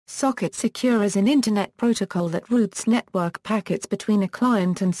Socket Secure is an Internet protocol that routes network packets between a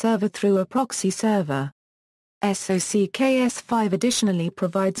client and server through a proxy server. SOCKS5 additionally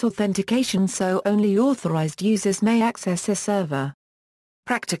provides authentication so only authorized users may access a server.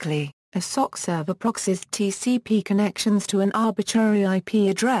 Practically, a SOC server proxies TCP connections to an arbitrary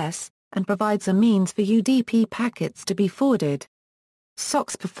IP address, and provides a means for UDP packets to be forwarded.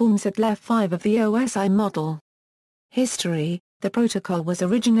 SOCS performs at Layer 5 of the OSI model. History: the protocol was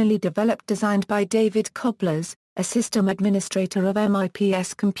originally designed by David Koblers, a system administrator of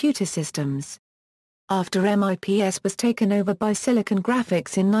MIPS Computer Systems. After MIPS was taken over by Silicon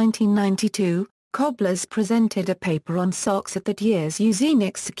Graphics in 1992, Koblers presented a paper on SOCS at that year's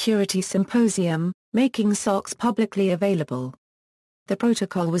Usenix Security Symposium, making SOCS publicly available. The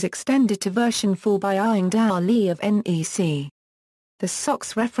protocol was extended to version 4 by Aing-Dao Lee of NEC. The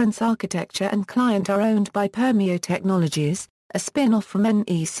SOCS reference architecture and client are owned by Permeo Technologies, a spin-off from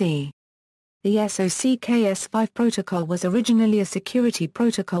NEC. The SOCKS5 protocol was originally a security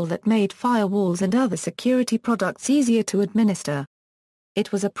protocol that made firewalls and other security products easier to administer.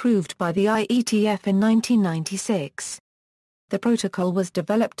 It was approved by the IETF in 1996. The protocol was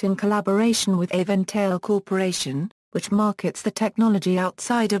developed in collaboration with Aventail Corporation, which markets the technology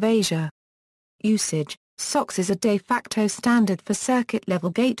outside of Asia. Usage: SOCS is a de facto standard for circuit-level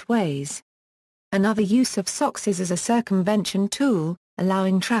gateways. Another use of SOCS is as a circumvention tool,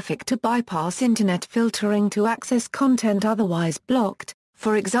 allowing traffic to bypass Internet filtering to access content otherwise blocked,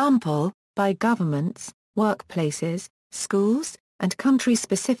 for example, by governments, workplaces, schools, and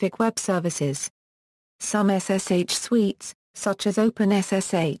country-specific web services. Some SSH suites, such as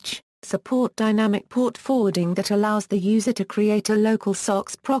OpenSSH, support dynamic port forwarding that allows the user to create a local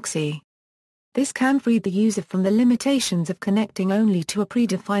SOCS proxy. This can free the user from the limitations of connecting only to a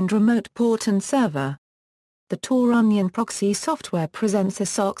predefined remote port and server. The Tor Onion proxy software presents a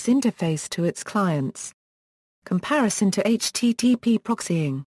SOCS interface to its clients. Comparison to HTTP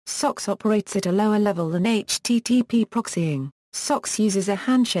proxying: SOCS operates at a lower level than HTTP proxying. SOCS uses a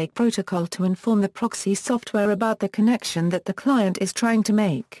handshake protocol to inform the proxy software about the connection that the client is trying to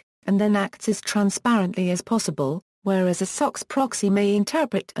make, and then acts as transparently as possible, whereas a SOCS proxy may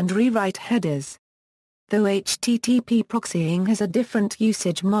interpret and rewrite headers. Though HTTP proxying has a different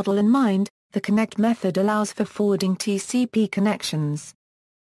usage model in mind, the connect method allows for forwarding TCP connections.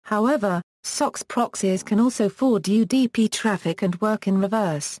 However, SOCS proxies can also forward UDP traffic and work in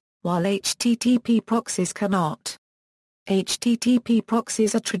reverse, while HTTP proxies cannot. HTTP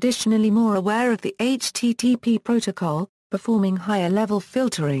proxies are traditionally more aware of the HTTP protocol, performing higher-level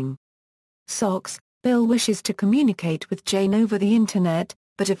filtering. SOCS: Bill wishes to communicate with Jane over the Internet,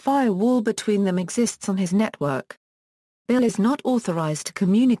 but a firewall between them exists on his network. Bill is not authorized to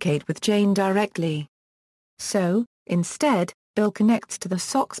communicate with Jane directly. So, instead, Bill connects to the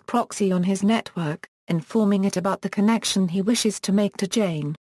SOCS proxy on his network, informing it about the connection he wishes to make to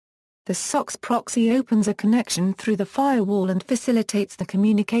Jane. The SOCS proxy opens a connection through the firewall and facilitates the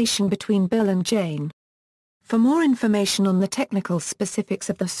communication between Bill and Jane. For more information on the technical specifics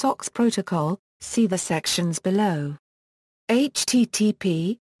of the SOCS protocol, see the sections below.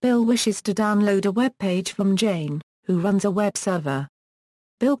 HTTP: Bill wishes to download a web page from Jane, who runs a web server.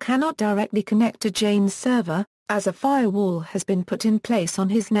 Bill cannot directly connect to Jane's server, as a firewall has been put in place on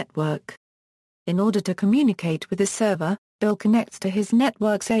his network. In order to communicate with the server, Bill connects to his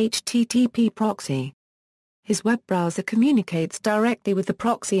network's HTTP proxy. His web browser communicates directly with the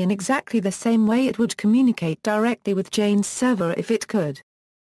proxy in exactly the same way it would communicate directly with Jane's server if it could.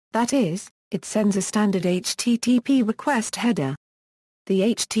 That is, it sends a standard HTTP request header. The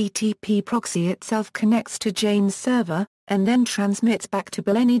HTTP proxy itself connects to Jane's server, and then transmits back to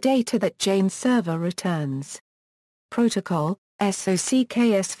Bill any data that Jane's server returns. Protocol: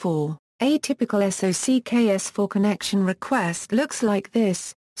 SOCKS4. A typical SOCKS4 connection request looks like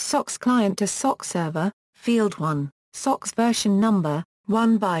this: SOCS client to SOCS server, field 1, SOCS version number,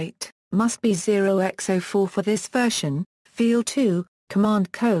 1 byte, must be 0x04 for this version, field 2,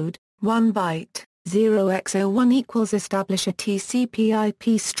 command code, 1 byte, 0x01 equals establish a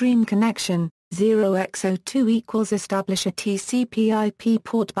TCP/IP stream connection, 0x02 equals establish a TCP/IP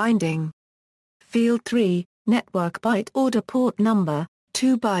port binding. Field 3, network byte order port number,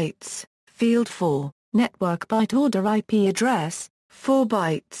 2 bytes. Field 4, network byte order IP address, 4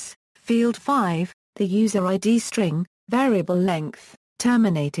 bytes. Field 5, the user ID string, variable length,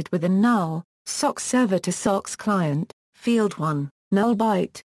 terminated with a null, SOCS server to SOCS client. Field 1, null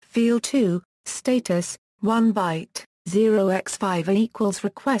byte. Field 2, status, 1 byte. 0x5 equals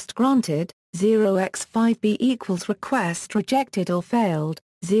request granted, 0x5b equals request rejected or failed.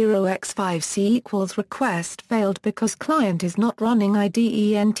 0x5c equals request failed because client is not running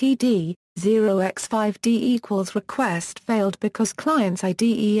identd, 0x5d equals request failed because client's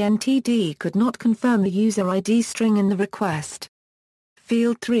identd could not confirm the user ID string in the request.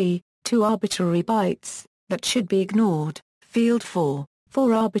 Field 3, 2 arbitrary bytes, that should be ignored. Field 4,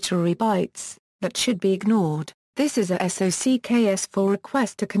 4 arbitrary bytes, that should be ignored. This is a SOCKS4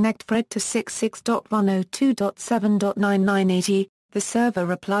 request to connect Fred to 66.102.7.9980, the server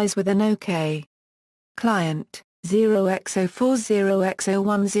replies with an OK. Client, 0x04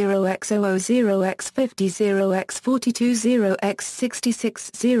 0x01 0x00 0x50 0x42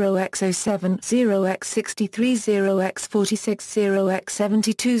 0x66 0x07 0x63 0x46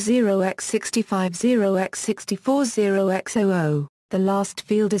 0x72 0x65 0x64 0x00. The last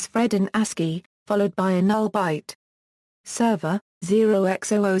field is Fred in ASCII, followed by a null byte. Server,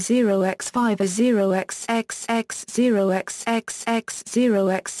 0x00 0x5 0xxx 0xxx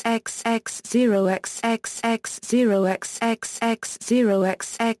 0xxx 0xxx 0xxx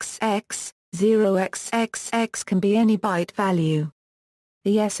 0xxx 0xxx can be any byte value.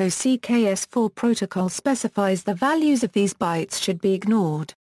 The SOCKS4 protocol specifies the values of these bytes should be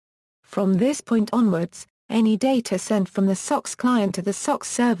ignored. From this point onwards, any data sent from the SOCKS client to the SOCKS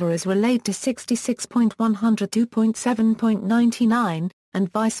server is relayed to 66.102.7.99,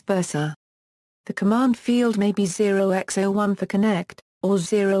 and vice versa. The command field may be 0x01 for connect, or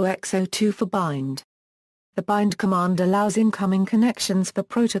 0x02 for bind. The bind command allows incoming connections for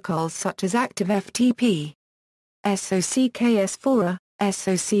protocols such as ActiveFTP. SOCKS4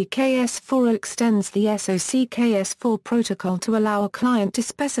 SOCKS4 extends the SOCKS4 protocol to allow a client to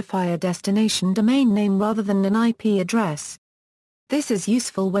specify a destination domain name rather than an IP address. This is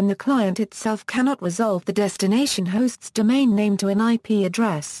useful when the client itself cannot resolve the destination host's domain name to an IP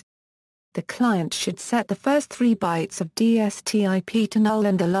address. The client should set the first 3 bytes of DSTIP to null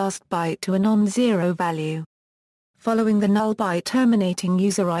and the last byte to a non-zero value. Following the null byte terminating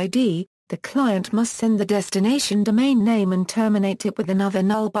user ID, the client must send the destination domain name and terminate it with another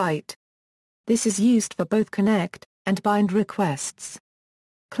null byte. This is used for both connect and bind requests.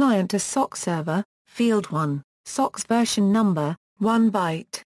 Client to SOCKS server, Field 1, SOCKS version number, 1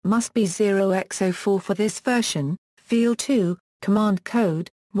 byte, must be 0x04 for this version. Field 2, command code,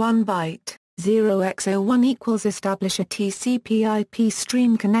 1 byte, 0x01 equals establish a TCP/IP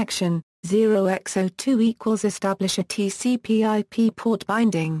stream connection, 0x02 equals establish a TCP/IP port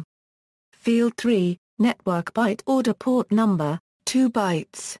binding. Field 3, network byte order port number, 2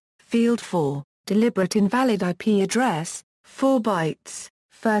 bytes. Field 4, deliberate invalid IP address, 4 bytes.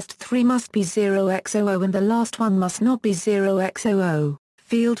 First 3 must be 0x00 and the last one must not be 0x00.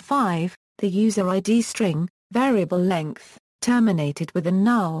 Field 5, the user ID string, variable length, terminated with a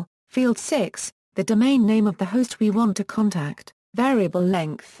null. Field 6, the domain name of the host we want to contact, variable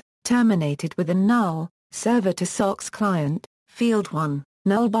length, terminated with a null. Server to SOCKS client, Field 1,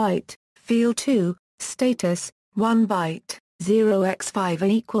 null byte. Field 2, status, 1 byte, 0x5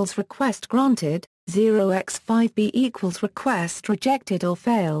 equals request granted, 0x5b equals request rejected or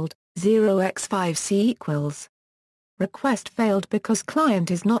failed, 0x5c equals request failed because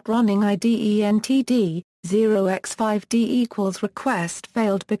client is not running identd, 0x5d equals request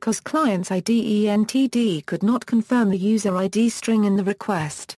failed because client's identd could not confirm the user ID string in the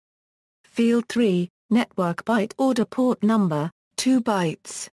request. Field 3, network byte order port number, 2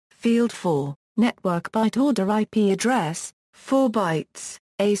 bytes. Field 4, network byte order IP address, 4 bytes.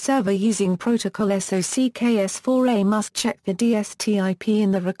 A server using protocol SOCKS4A must check the DSTIP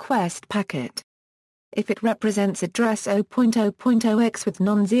in the request packet. If it represents address 0.0.0x with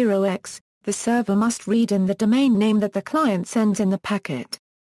non-zero x, the server must read in the domain name that the client sends in the packet.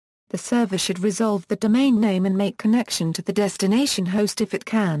 The server should resolve the domain name and make connection to the destination host if it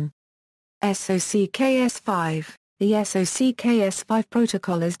can. SOCKS5. The SOCKS5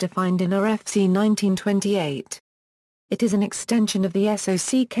 protocol is defined in RFC 1928. It is an extension of the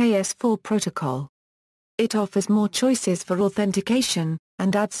SOCKS4 protocol. It offers more choices for authentication,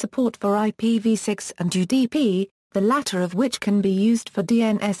 and adds support for IPv6 and UDP, the latter of which can be used for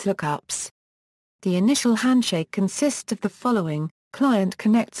DNS lookups. The initial handshake consists of the following: client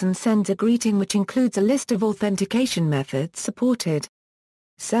connects and sends a greeting which includes a list of authentication methods supported.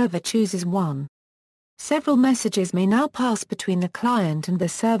 Server chooses one. Several messages may now pass between the client and the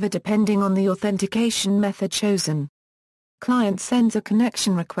server depending on the authentication method chosen. Client sends a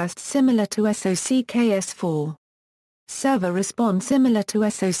connection request similar to SOCKS4. Server responds similar to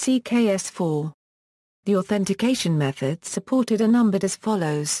SOCKS4. The authentication methods supported are numbered as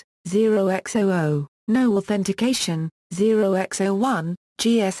follows: 0x00, no authentication, 0x01,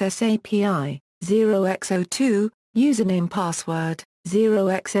 GSS API, 0x02, username password,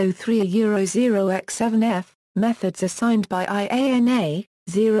 0x03 Euro 0x7F, methods assigned by IANA,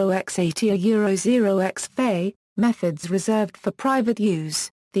 0x80 Euro 0x-FA, methods reserved for private use.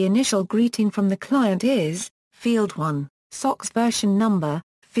 The initial greeting from the client is, Field 1, SOX version number,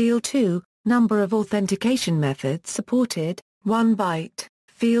 Field 2, number of authentication methods supported, 1 byte,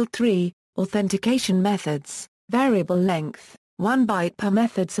 Field 3, authentication methods, variable length, 1 byte per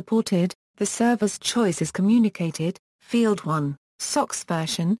method supported, the server's choice is communicated, Field 1, SOX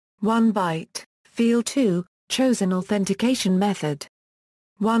version, 1 byte, Field 2, chosen authentication method,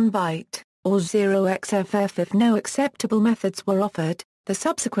 1 byte, or 0xFF if no acceptable methods were offered, the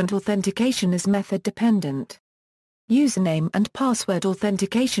subsequent authentication is method-dependent. Username and password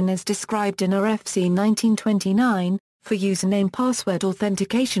authentication as described in RFC 1929, for username-password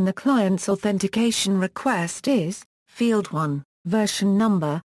authentication the client's authentication request is, Field 1, version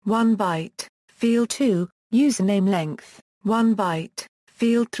number, 1 byte, Field 2, username length, 1 byte,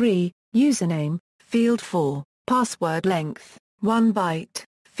 Field 3, username, Field 4, password length, 1 byte,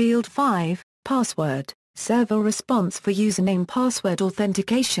 Field 5, password, server response for username password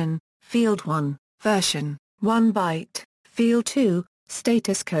authentication, Field 1, version, 1 byte, Field 2,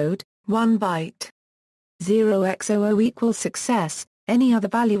 status code, 1 byte. 0x00 equals success, any other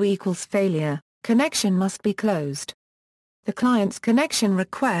value equals failure, connection must be closed. The client's connection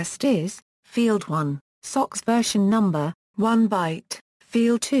request is, Field 1, SOX version number, 1 byte,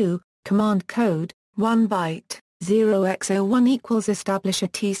 Field 2, command code, 1 byte, 0x01 equals establish a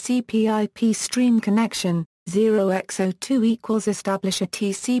TCP/IP stream connection, 0x02 equals establish a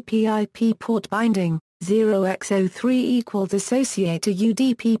TCP/IP port binding, 0x03 equals associate a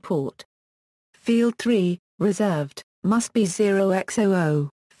UDP port. Field 3, reserved, must be 0x00.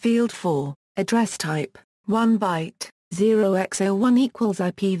 Field 4, address type, 1 byte, 0x01 equals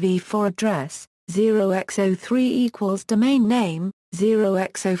IPv4 address, 0x03 equals domain name,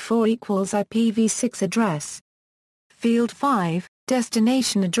 0x04 equals IPv6 address. Field 5,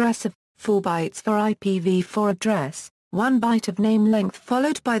 destination address of 4 bytes for IPv4 address, 1 byte of name length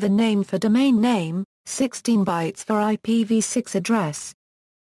followed by the name for domain name, 16 bytes for IPv6 address.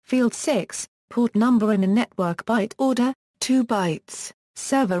 Field 6, port number in a network byte order, 2 bytes,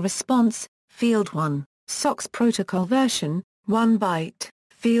 server response, Field 1, SOX protocol version, 1 byte,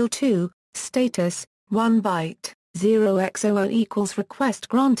 Field 2, status, 1 byte, 0x00 equals request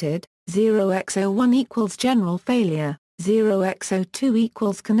granted, 0x01 equals general failure, 0x02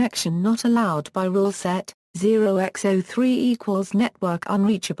 equals connection not allowed by rule set, 0x03 equals network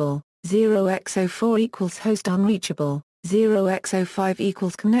unreachable, 0x04 equals host unreachable, 0x05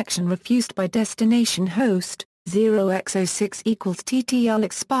 equals connection refused by destination host, 0x06 equals TTL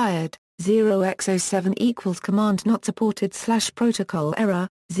expired, 0x07 equals command not supported / protocol error,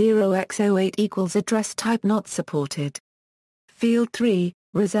 0x08 equals address type not supported. Field 3,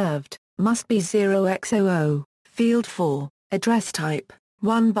 reserved, must be 0x00. Field 4, address type,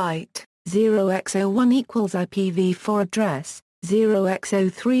 1 byte, 0x01 equals IPv4 address,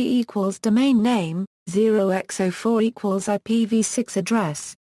 0x03 equals domain name, 0x04 equals IPv6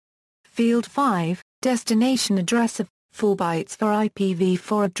 address. Field 5, destination address of 4 bytes for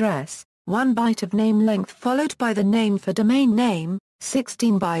IPv4 address, 1 byte of name length followed by the name for domain name,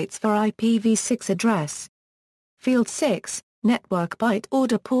 16 bytes for IPv6 address. Field 6, network byte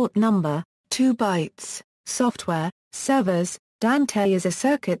order port number, 2 bytes, software, servers. Dante is a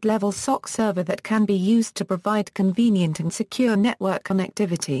circuit-level SOC server that can be used to provide convenient and secure network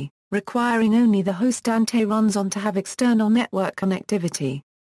connectivity, requiring only the host Dante runs on to have external network connectivity.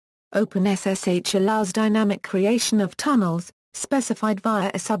 OpenSSH allows dynamic creation of tunnels, specified via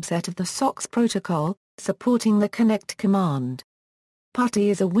a subset of the SOX protocol, supporting the connect command. PuTTY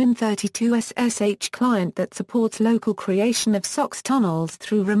is a Win32 SSH client that supports local creation of SOX tunnels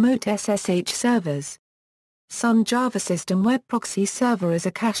through remote SSH servers. Sun Java System Web Proxy Server is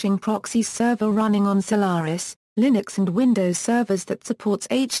a caching proxy server running on Solaris, Linux and Windows servers that supports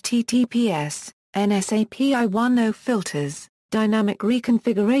HTTPS, NSAPI 1.0 filters, dynamic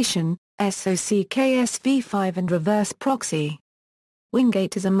reconfiguration, SOCKS v5 and reverse proxy.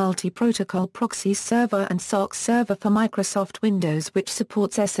 Wingate is a multi-protocol proxy server and SOX server for Microsoft Windows which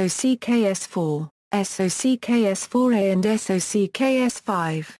supports SOCKS4, SOCKS4A and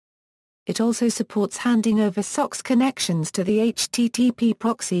SOCKS5. It also supports handing over SOX connections to the HTTP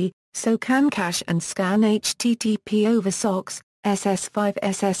proxy, so can cache and scan HTTP over SOX.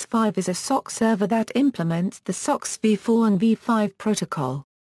 SS5 is a SOX server that implements the SOX v4 and v5 protocol.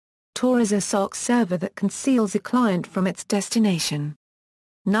 Tor is a SOX server that conceals a client from its destination.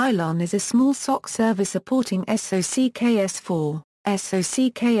 Nylon is a small SOX server supporting SOCKS4,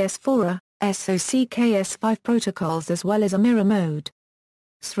 SOCKS4A, SOCKS5 protocols as well as a mirror mode.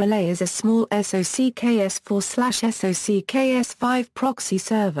 SRelay is a small SOCKS4/SOCKS5 proxy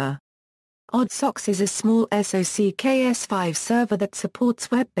server. AuthSocs is a small SOCKS5 server that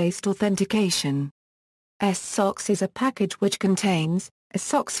supports web-based authentication. SSOCS is a package which contains a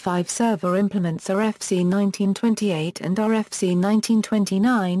SOCKS5 server implements RFC 1928 and RFC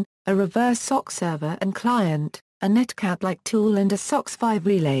 1929, a reverse SOCKS server and client, a netcat-like tool and a SOCKS5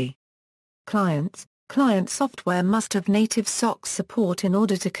 relay. Client software must have native SOCKS support in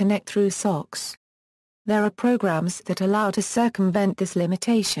order to connect through SOCKS. There are programs that allow to circumvent this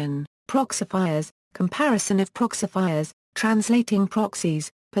limitation: proxifiers, comparison of proxifiers, translating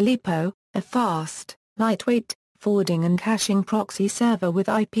proxies, Polypo, a fast, lightweight, forwarding and caching proxy server with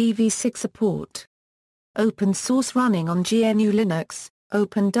IPv6 support. Open source running on GNU Linux,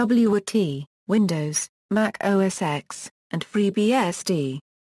 OpenWRT, Windows, Mac OS X, and FreeBSD.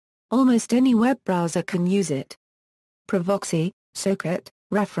 Almost any web browser can use it. Proxy, socket,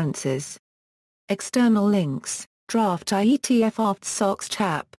 references. External links, draft IETF authSOCS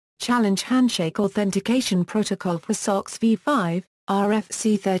CHAP, Challenge Handshake Authentication Protocol for SOCKS v5,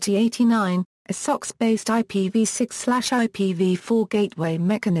 RFC 3089, a SOCKS-based IPv6/IPv4 gateway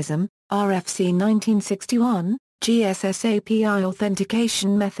mechanism, RFC 1961, GSS API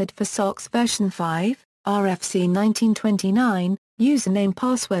authentication method for SOCKS version 5, RFC 1929, username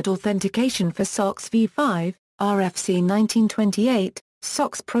password authentication for SOCKS v5, RFC 1928,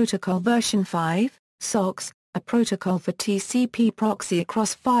 SOCKS protocol version 5, SOCKS, a protocol for TCP proxy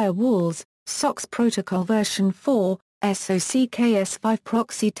across firewalls, SOCKS protocol version 4, SOCKS5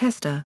 proxy tester.